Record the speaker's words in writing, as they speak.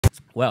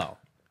Well,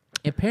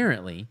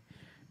 apparently,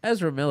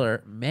 Ezra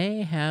Miller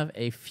may have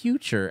a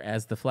future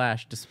as the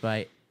Flash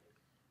despite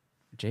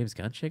James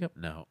Gunn shakeup?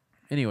 No.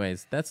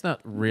 Anyways, that's not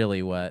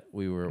really what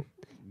we were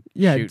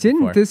shooting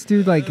didn't for. this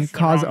dude like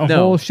cause a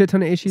whole shit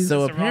ton of issues?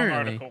 So This is the wrong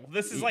apparently, article.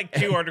 This is like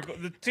two articles,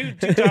 the two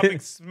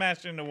topics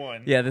smashed into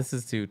one. Yeah, this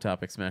is two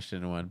topics smashed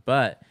into one.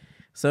 But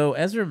so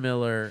Ezra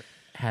Miller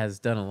has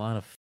done a lot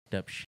of fucked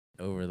up shit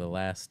over the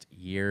last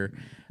year.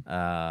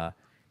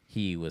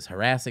 He was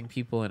harassing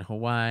people in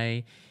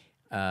Hawaii.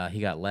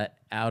 He got let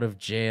out of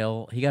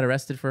jail. He got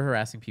arrested for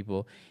harassing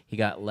people. He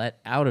got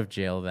let out of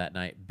jail that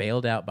night,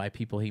 bailed out by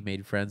people he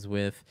made friends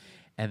with,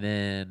 and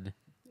then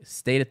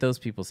stayed at those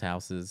people's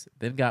houses,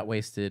 then got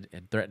wasted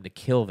and threatened to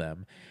kill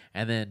them.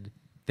 And then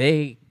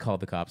they called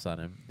the cops on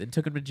him, then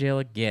took him to jail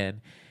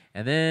again,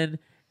 and then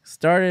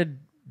started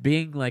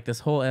being like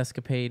this whole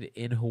escapade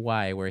in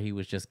Hawaii where he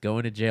was just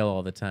going to jail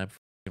all the time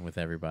with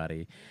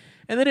everybody.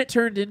 And then it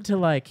turned into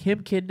like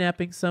him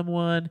kidnapping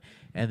someone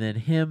and then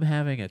him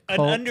having a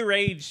cult. An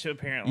underage,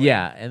 apparently.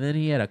 Yeah, and then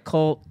he had a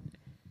cult.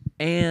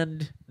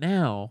 And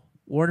now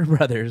Warner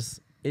Brothers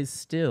is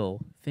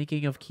still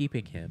thinking of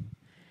keeping him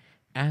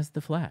as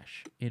the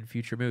Flash in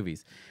future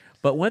movies.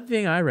 But one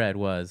thing I read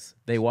was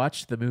they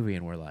watched the movie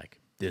and were like,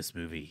 this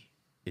movie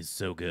is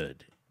so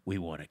good. We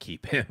want to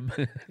keep him.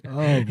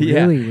 Oh,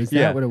 really? Yeah, Was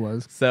that what it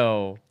was?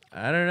 So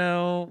I don't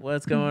know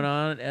what's going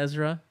on,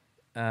 Ezra.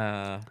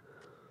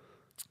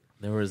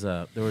 There was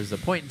a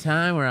point in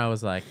time where I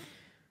was like,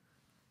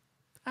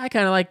 I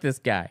kind of like this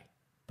guy.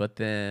 But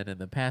then in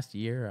the past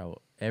year,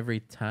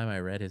 every time I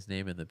read his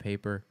name in the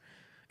paper,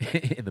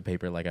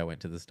 like I went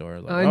to the store,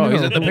 like,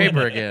 he's in the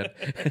paper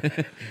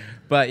again.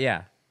 But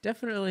yeah,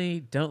 definitely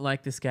don't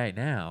like this guy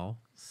now.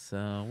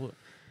 So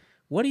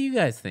what do you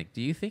guys think?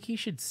 Do you think he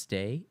should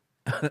stay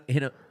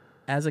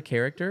as a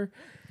character?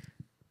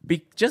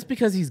 Just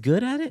because he's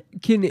good at it?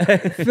 Can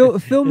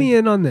fill me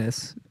in on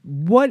this?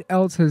 What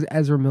else has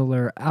Ezra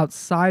Miller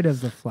outside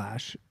of the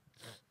Flash?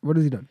 What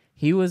has he done?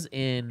 He was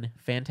in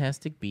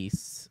Fantastic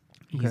Beasts.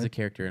 He's Okay. a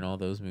character in all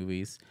those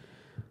movies.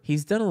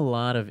 He's done a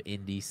lot of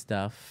indie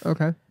stuff.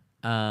 Okay.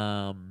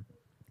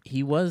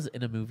 He was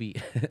in a movie.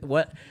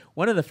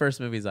 One of the first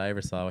movies I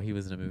ever saw, he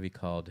was in a movie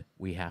called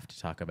We Have to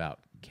Talk About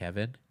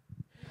Kevin.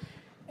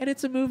 And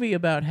it's a movie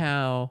about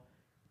how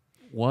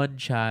one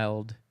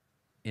child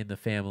in the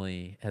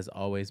family has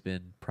always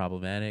been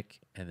problematic,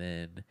 and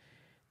then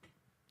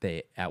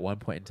at one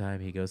point in time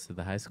he goes to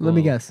the high school. Let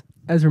me guess.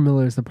 Ezra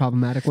Miller is the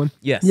problematic one?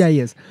 Yes. Yeah, he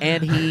is.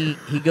 And he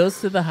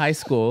goes to the high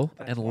school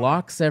and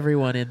locks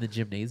everyone in the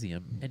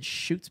gymnasium and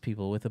shoots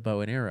people with a bow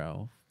and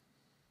arrow.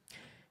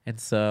 And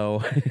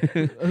so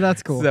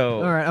That's cool.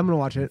 So, all right, I'm going to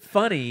watch it.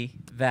 Funny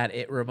that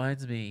it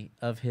reminds me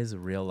of his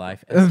real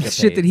life Of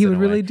shit that he would in a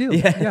way. really do.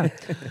 Yeah.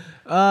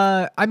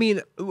 I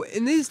mean,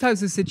 in these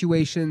types of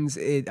situations,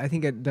 I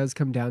think it does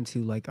come down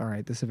to like, all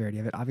right, the severity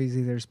of it.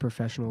 Obviously, there's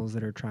professionals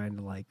that are trying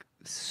to like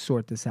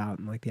sort this out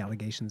and like the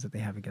allegations that they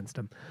have against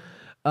him.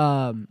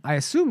 I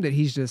assume that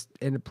he's just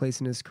in a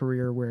place in his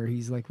career where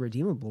he's like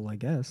redeemable, I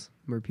guess,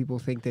 where people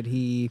think that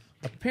he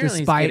Apparently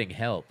he's getting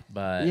help,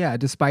 but yeah,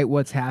 despite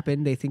what's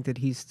happened, they think that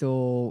he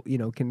still,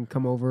 can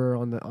come over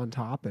on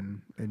top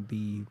and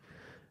be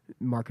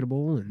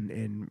marketable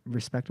and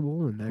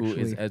respectable and actually. Who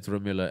is Ezra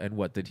Miller and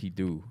what did he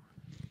do?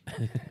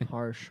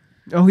 Harsh.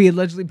 Oh, he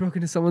allegedly broke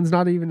into someone's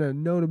not even a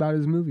note about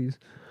his movies.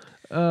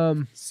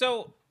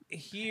 So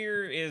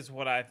here is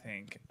what I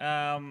think.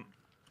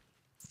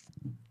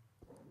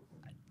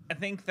 I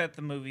think that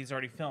the movie's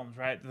already filmed,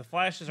 right? The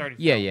Flash is already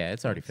filmed. Yeah,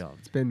 it's already filmed.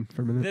 It's been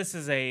for a minute. This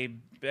is a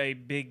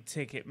big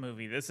ticket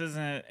movie. This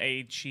isn't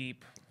a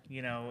cheap,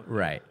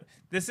 Right.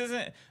 This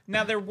isn't.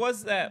 Now there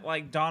was that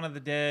like Dawn of the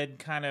Dead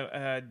kind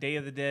of Day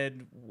of the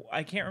Dead.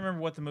 I can't remember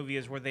what the movie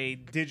is where they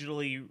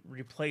digitally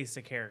replaced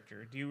a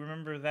character. Do you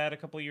remember that a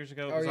couple of years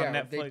ago? It was on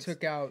Netflix.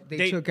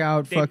 They took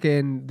out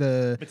fucking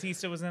the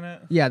Batista was in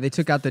it. Yeah, they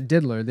took out the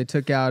diddler. They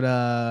took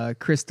out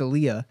Chris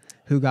D'Elia,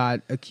 who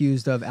got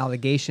accused of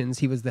allegations.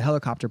 He was the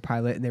helicopter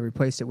pilot, and they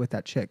replaced it with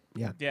that chick.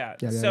 Yeah.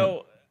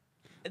 So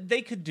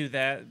they could do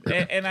that,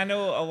 and I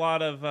know a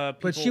lot of people.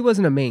 But she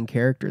wasn't a main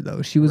character,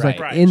 though. She was Right.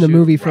 like in the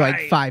movie for like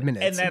Right. 5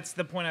 minutes. And that's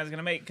the point I was going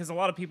to make, because a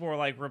lot of people were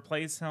like,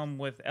 replace him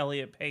with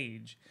Elliot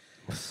Page.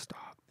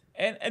 Stop.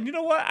 And you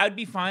know what? I'd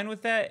be fine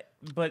with that,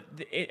 but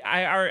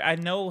I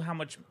know how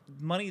much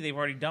money they've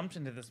already dumped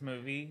into this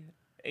movie.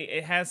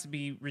 It has to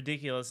be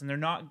ridiculous, and they're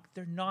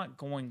not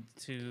going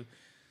to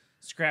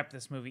scrap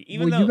this movie.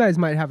 Even though you guys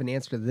might have an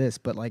answer to this,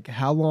 but like,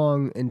 how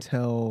long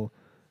until?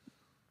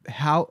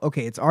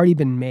 Okay, it's already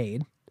been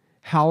made.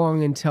 How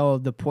long until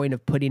the point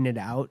of putting it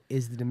out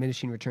is the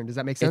diminishing return? Does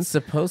that make sense? It's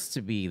supposed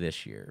to be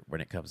this year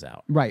when it comes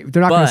out. Right.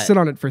 They're not going to But- sit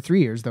on it for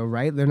 3 years, though,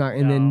 right? They're not,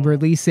 and then No.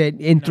 release it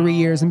in 3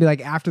 years No. and be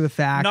like after the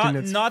fact. and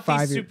it's not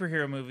 5 these years.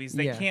 superhero movies.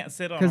 They can't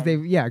sit on because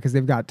them.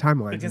 they've got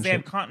timelines. Because and they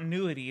have shit.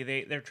 continuity.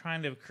 They're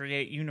trying to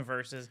create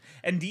universes.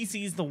 And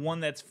DC's the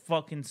one that's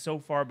fucking so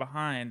far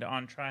behind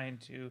on trying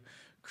to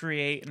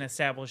create and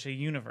establish a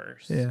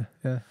universe.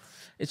 Yeah.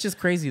 It's just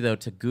crazy though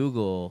to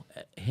Google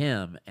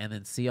him and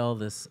then see all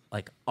this,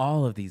 like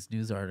all of these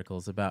news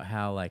articles about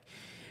how like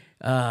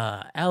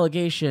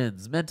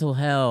allegations, mental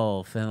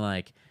health, and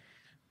like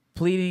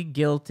pleading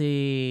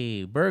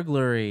guilty,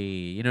 burglary.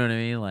 You know what I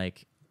mean?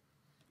 Like,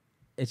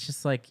 it's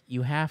just like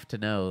you have to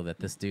know that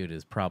this dude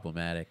is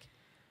problematic.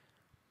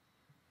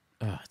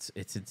 Oh,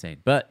 it's insane.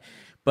 But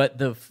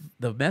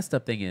the messed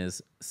up thing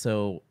is,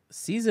 so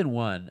season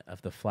 1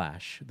 of The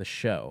Flash, the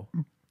show,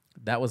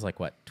 that was like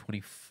what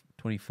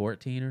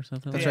 2014 or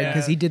something. That's like right,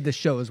 because he did the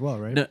show as well,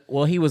 right? No,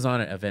 well, he was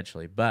on it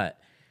eventually, but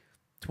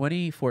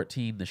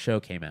 2014 the show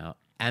came out,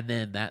 and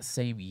then that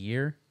same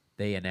year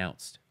they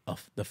announced, "Oh,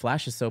 The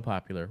Flash is so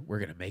popular, we're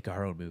gonna make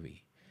our own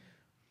movie."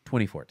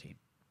 2014,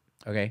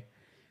 okay,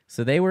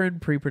 so they were in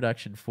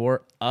pre-production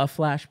for a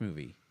Flash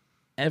movie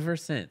ever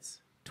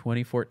since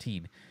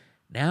 2014.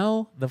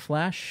 Now the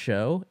Flash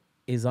show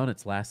is on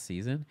its last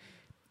season,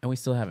 and we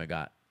still haven't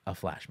got a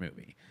Flash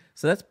movie.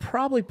 So that's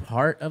probably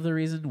part of the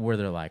reason where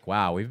they're like,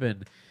 wow, we've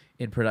been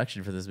in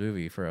production for this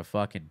movie for a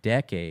fucking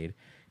decade.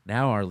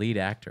 Now our lead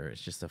actor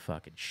is just a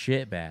fucking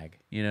shitbag.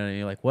 You know what I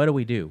mean? Like, what do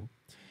we do?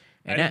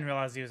 I didn't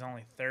realize he was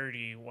only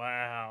 30.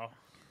 Wow.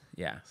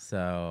 Yeah,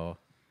 so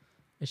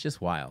it's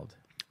just wild.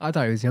 I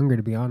thought he was younger,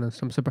 to be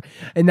honest. I'm surprised.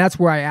 And that's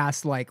where I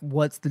asked, like,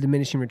 what's the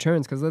diminishing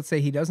returns? Because let's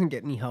say he doesn't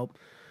get any help,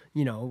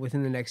 you know,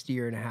 within the next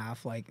year and a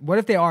half. Like, what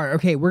if they are?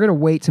 Okay, we're going to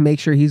wait to make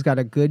sure he's got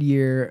a good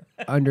year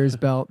under his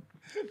belt.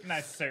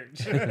 Nice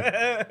search.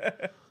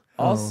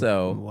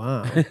 Also,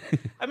 Wow.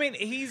 I mean,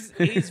 he's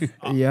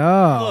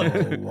Yo,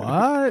 look,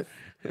 what?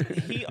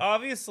 he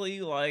obviously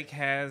like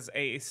has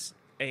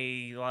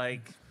a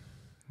like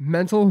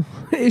Mental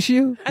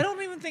issue? I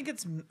don't even think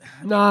it's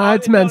Nah,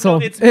 it's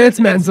mental. It's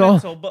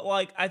mental. But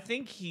like I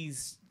think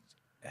he's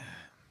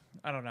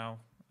I don't know.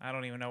 I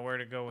don't even know where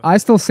to go with I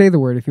still say the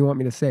word if you want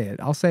me to say it.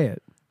 I'll say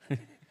it.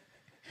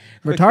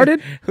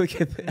 Retarded?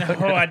 look at that.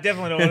 No, I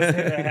definitely don't want to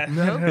say that. I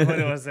definitely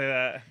don't want to say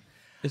that.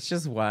 It's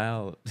just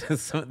wild.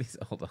 Some of these.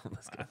 Hold on,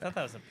 let's go. I thought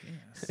that was a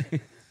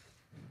penis.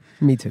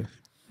 Me too.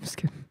 Just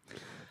kidding.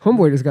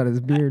 Homeboy just got his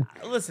beard.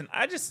 Listen,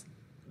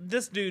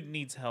 this dude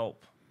needs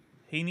help.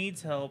 He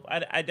needs help.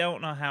 I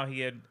don't know how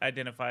he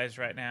identifies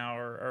right now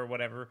or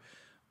whatever,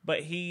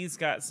 but he's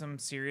got some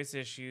serious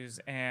issues,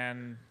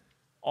 and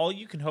all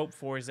you can hope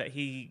for is that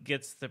he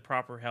gets the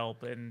proper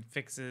help and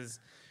fixes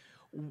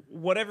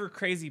whatever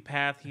crazy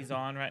path he's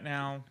on right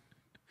now,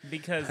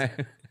 because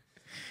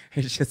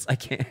it's just I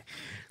can't.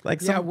 Like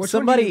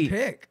somebody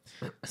pick.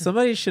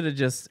 Somebody should have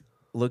just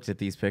looked at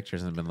these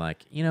pictures and been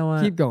like, you know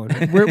what? Keep going.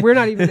 We're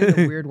not even in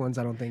the weird ones,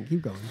 I don't think.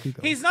 Keep going.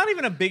 He's not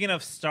even a big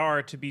enough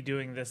star to be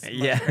doing this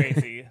much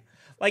crazy.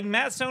 Like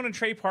Matt Stone and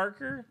Trey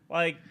Parker,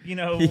 like, you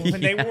know,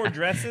 when they wore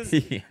dresses,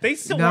 they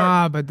still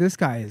weren't. But this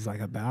guy is like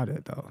about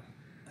it though.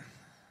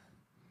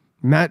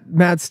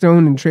 Matt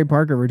Stone and Trey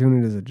Parker were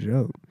doing it as a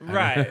joke.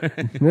 Right.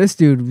 This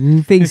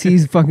dude thinks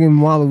he's fucking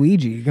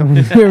Waluigi,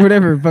 or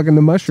whatever, fucking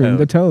the mushroom,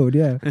 the toad,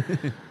 yeah.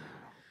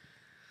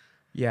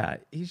 Yeah,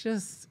 he's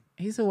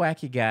a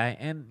wacky guy,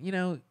 and you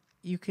know,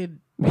 you could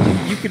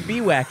be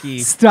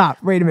wacky.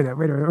 Stop. Wait a minute.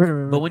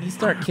 But when you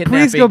start kidnapping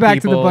please go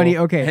back to the bunny.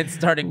 Okay. And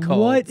starting cults.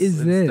 What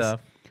is this?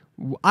 Stuff.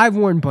 I've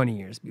worn bunny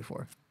ears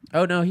before.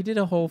 Oh no, he did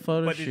a whole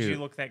photo But shoot. did you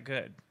look that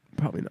good?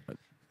 Probably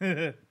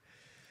not.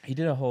 He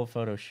did a whole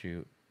photo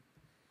shoot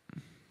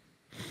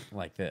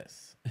like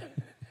this.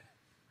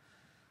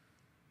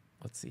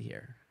 Let's see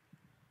here.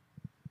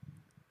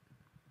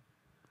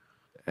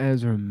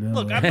 Ezra Miller.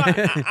 Look,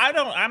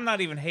 I'm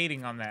not even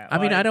hating on that. I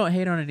mean, I don't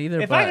hate on it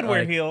either. If but I could wear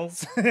like,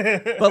 heels,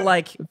 but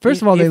like,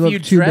 first of all, they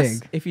look too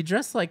big. If you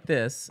dress like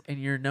this and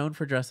you're known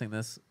for dressing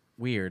this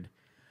weird,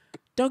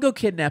 don't go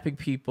kidnapping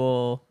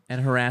people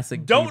and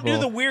harassing don't people. do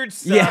the weird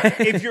stuff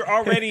if you're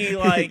already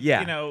like,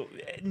 Yeah. you know,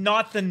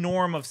 not the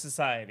norm of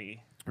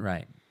society.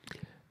 Right.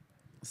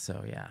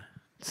 So yeah.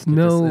 It's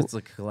no. It's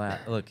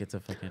look, it's a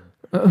fucking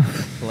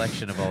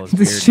collection of all his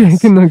This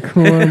weirdness. chick in the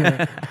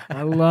corner.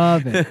 I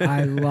love it.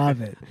 I love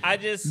it.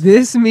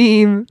 This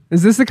meme,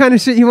 is this the kind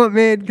of shit you want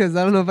made? Because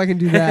I don't know if I can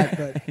do that,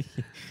 but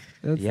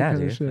that's Yeah, the kind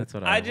dude. of shit. That's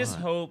what I just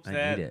want. hope I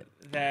that need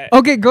it.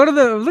 Okay, go to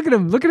the look at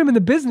him in the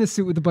business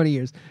suit with the bunny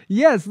ears.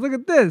 Yes, look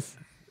at this.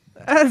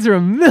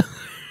 Ezra Miller.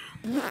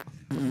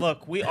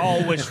 Look, we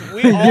all wish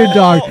your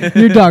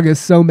dog is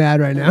so mad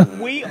right now.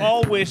 We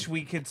all wish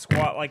we could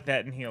squat like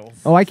that in heels.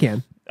 Oh, I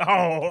can.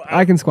 Oh,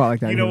 I can squat like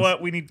that. You know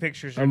what? We need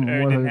pictures. I'm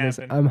It didn't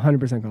happen.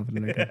 100%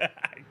 confident I can.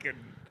 I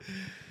couldn't.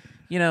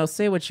 You know,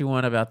 say what you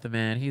want about the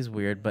man. He's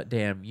weird, but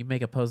damn, you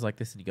make a pose like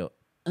this and you go,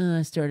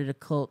 I started a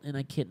cult and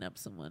I kidnapped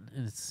someone.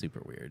 And it's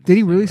super weird. Did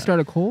he really start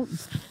a cult?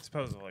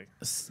 Supposedly.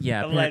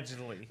 Yeah.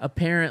 Allegedly.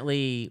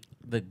 Apparently,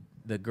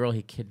 the girl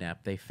he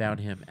kidnapped, they found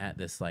him at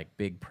this like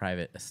big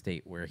private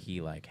estate where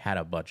he like had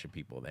a bunch of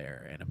people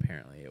there. And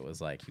apparently it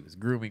was like he was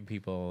grooming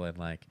people and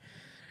like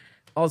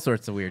all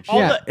sorts of weird shit.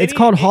 Yeah, it's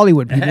called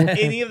Hollywood, people.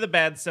 Any of the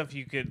bad stuff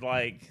you could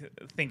like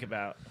think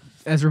about.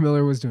 Ezra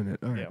Miller was doing it.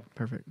 All right, Yeah.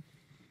 perfect.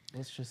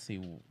 Let's just see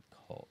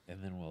cult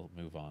and then we'll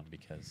move on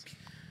because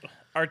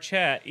our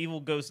chat, Evil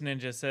Ghost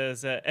Ninja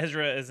says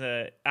Ezra is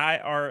a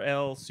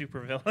IRL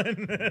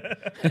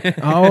supervillain.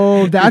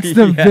 Oh, that's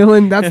the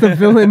villain. That's the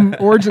villain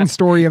origin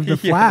story of the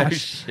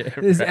Flash. No shit,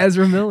 is right.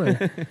 Ezra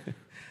Miller.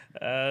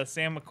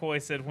 Sam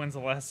McCoy said, "When's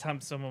the last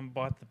time someone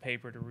bought the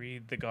paper to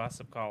read the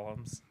gossip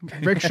columns?"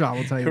 Rickshaw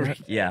will tell you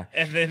that. Yeah.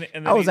 And then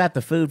I was at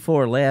the food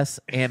for less,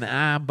 and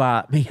I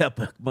bought me up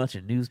a bunch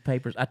of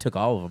newspapers. I took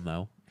all of them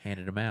though,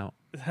 handed them out.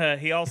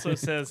 He also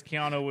says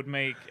Keanu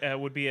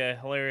would be a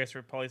hilarious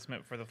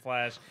replacement for the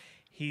Flash.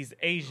 He's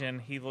Asian.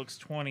 He looks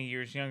 20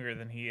 years younger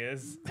than he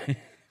is.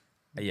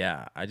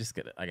 Yeah, I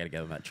gotta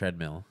get on that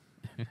treadmill.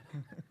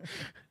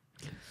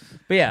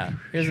 But yeah,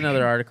 here's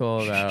another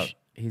article about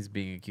he's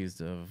being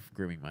accused of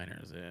grooming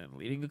minors and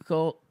leading a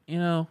cult. You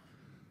know.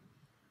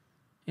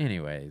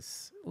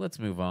 Anyways, let's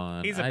move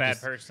on. He's a bad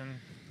person.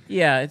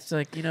 Yeah, it's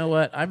like, you know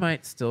what? I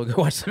might still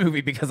go watch the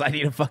movie because I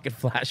need a fucking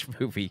Flash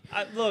movie.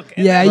 Look.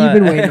 Yeah, you've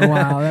been waiting a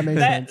while. That makes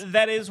sense.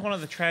 That is one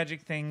of the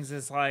tragic things.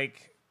 Is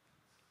like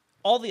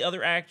all the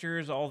other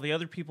actors, all the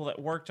other people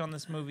that worked on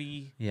this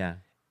movie. Yeah.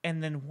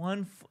 And then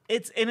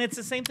it's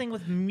the same thing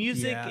with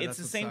music. Yeah, it's that's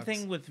the what same sucks.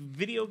 thing with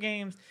video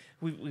games.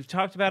 We've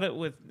talked about it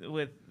with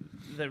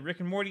the Rick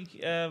and Morty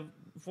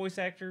voice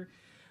actor.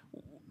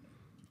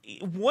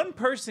 One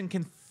person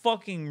can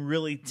fucking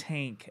really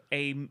tank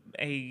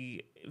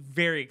a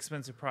very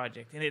expensive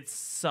project, and it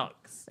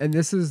sucks. And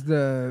this is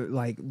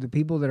the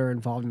people that are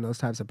involved in those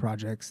types of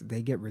projects,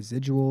 they get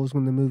residuals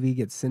when the movie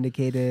gets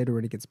syndicated or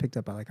it gets picked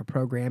up by like a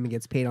program and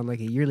gets paid on like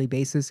a yearly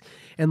basis.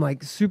 And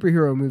like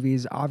superhero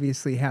movies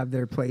obviously have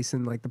their place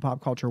in like the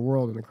pop culture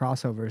world and the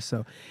crossovers.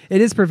 So it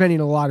is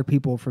preventing a lot of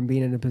people from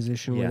being in a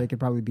position where Yeah. they could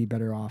probably be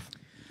better off.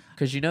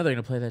 Because you know they're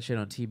going to play that shit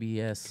on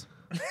TBS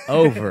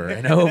over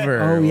and over.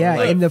 Oh yeah,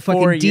 like in the 4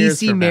 fucking years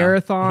DC from now.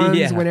 marathons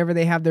Yeah. whenever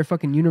they have their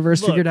fucking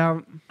universe Look, figured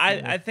out.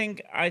 I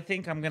think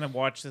I'm gonna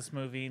watch this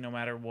movie no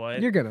matter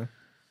what. You're gonna.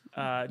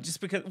 Just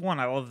because one,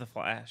 I love the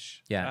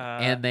Flash. Yeah,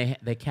 and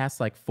they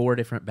cast like 4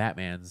 different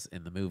Batmans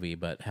in the movie,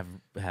 but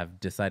have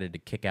decided to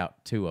kick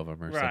out 2 of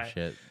them or some Right.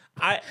 shit.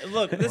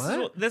 Look. This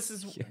What?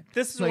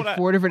 is Like what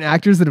 4 different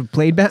actors that have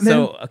played Batman.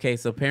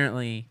 So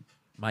apparently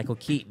Michael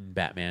Keaton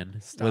Batman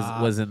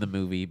was in the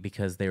movie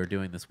because they were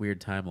doing this weird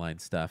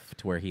timeline stuff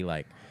to where he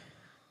like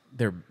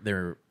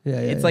they're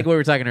it's like what we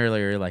were talking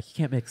earlier, like you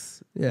can't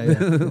mix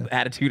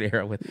Attitude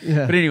Era with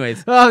but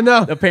anyways, oh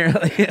no.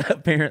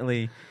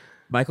 apparently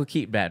Michael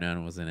Keaton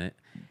Batman was in it,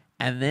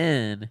 and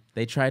then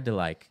they tried to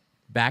like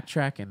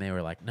backtrack and they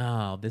were like,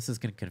 no, this is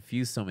going to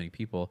confuse so many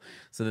people,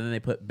 so then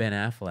they put Ben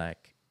Affleck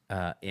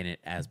in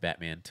it as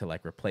Batman to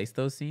like replace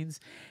those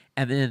scenes.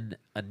 And then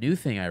a new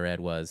thing I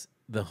read was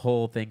the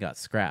whole thing got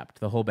scrapped.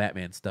 The whole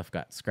Batman stuff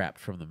got scrapped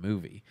from the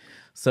movie.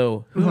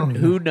 So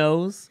who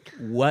knows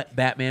what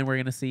Batman we're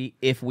gonna see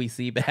if we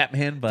see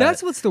Batman? But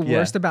that's what's the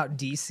worst about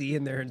DC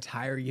and their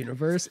entire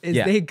universe is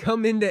they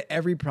come into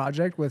every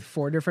project with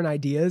 4 different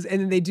ideas,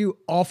 and then they do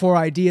all 4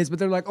 ideas, but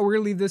they're like, oh, we're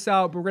gonna leave this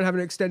out, but we're gonna have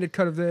an extended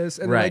cut of this,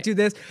 and then they do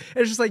this.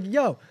 And it's just like,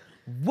 yo,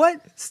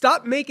 what?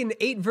 Stop making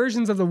 8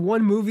 versions of the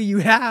one movie you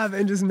have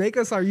and just make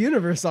us our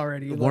universe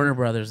already. Warner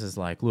Brothers is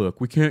like, look,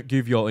 we can't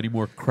give y'all any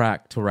more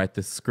crack to write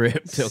this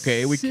script,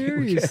 okay?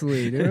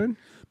 Seriously, dude.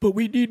 But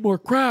we need more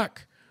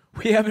crack.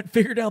 We haven't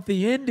figured out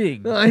the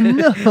ending. I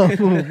know.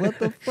 What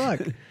the fuck?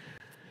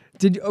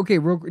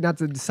 Not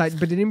to decide,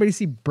 but did anybody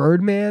see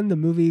Birdman, the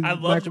movie? I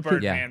loved Michael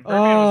Birdman. Yeah. Birdman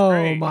was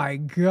great. Oh my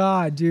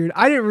god, dude!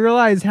 I didn't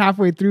realize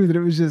halfway through that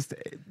it was just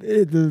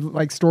the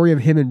like story of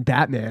him and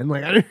Batman.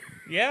 Like I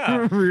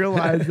didn't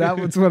realize that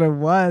was what it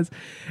was,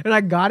 and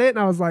I got it, and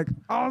I was like,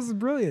 "Oh, this is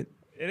brilliant."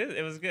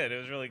 It was good. It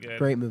was really good.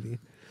 Great movie.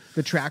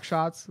 The track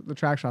shots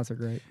are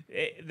great.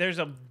 There's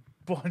a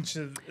bunch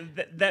of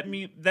that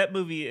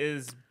movie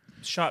is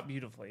shot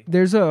beautifully.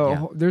 There's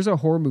a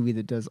horror movie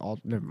that does all.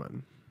 Never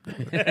mind.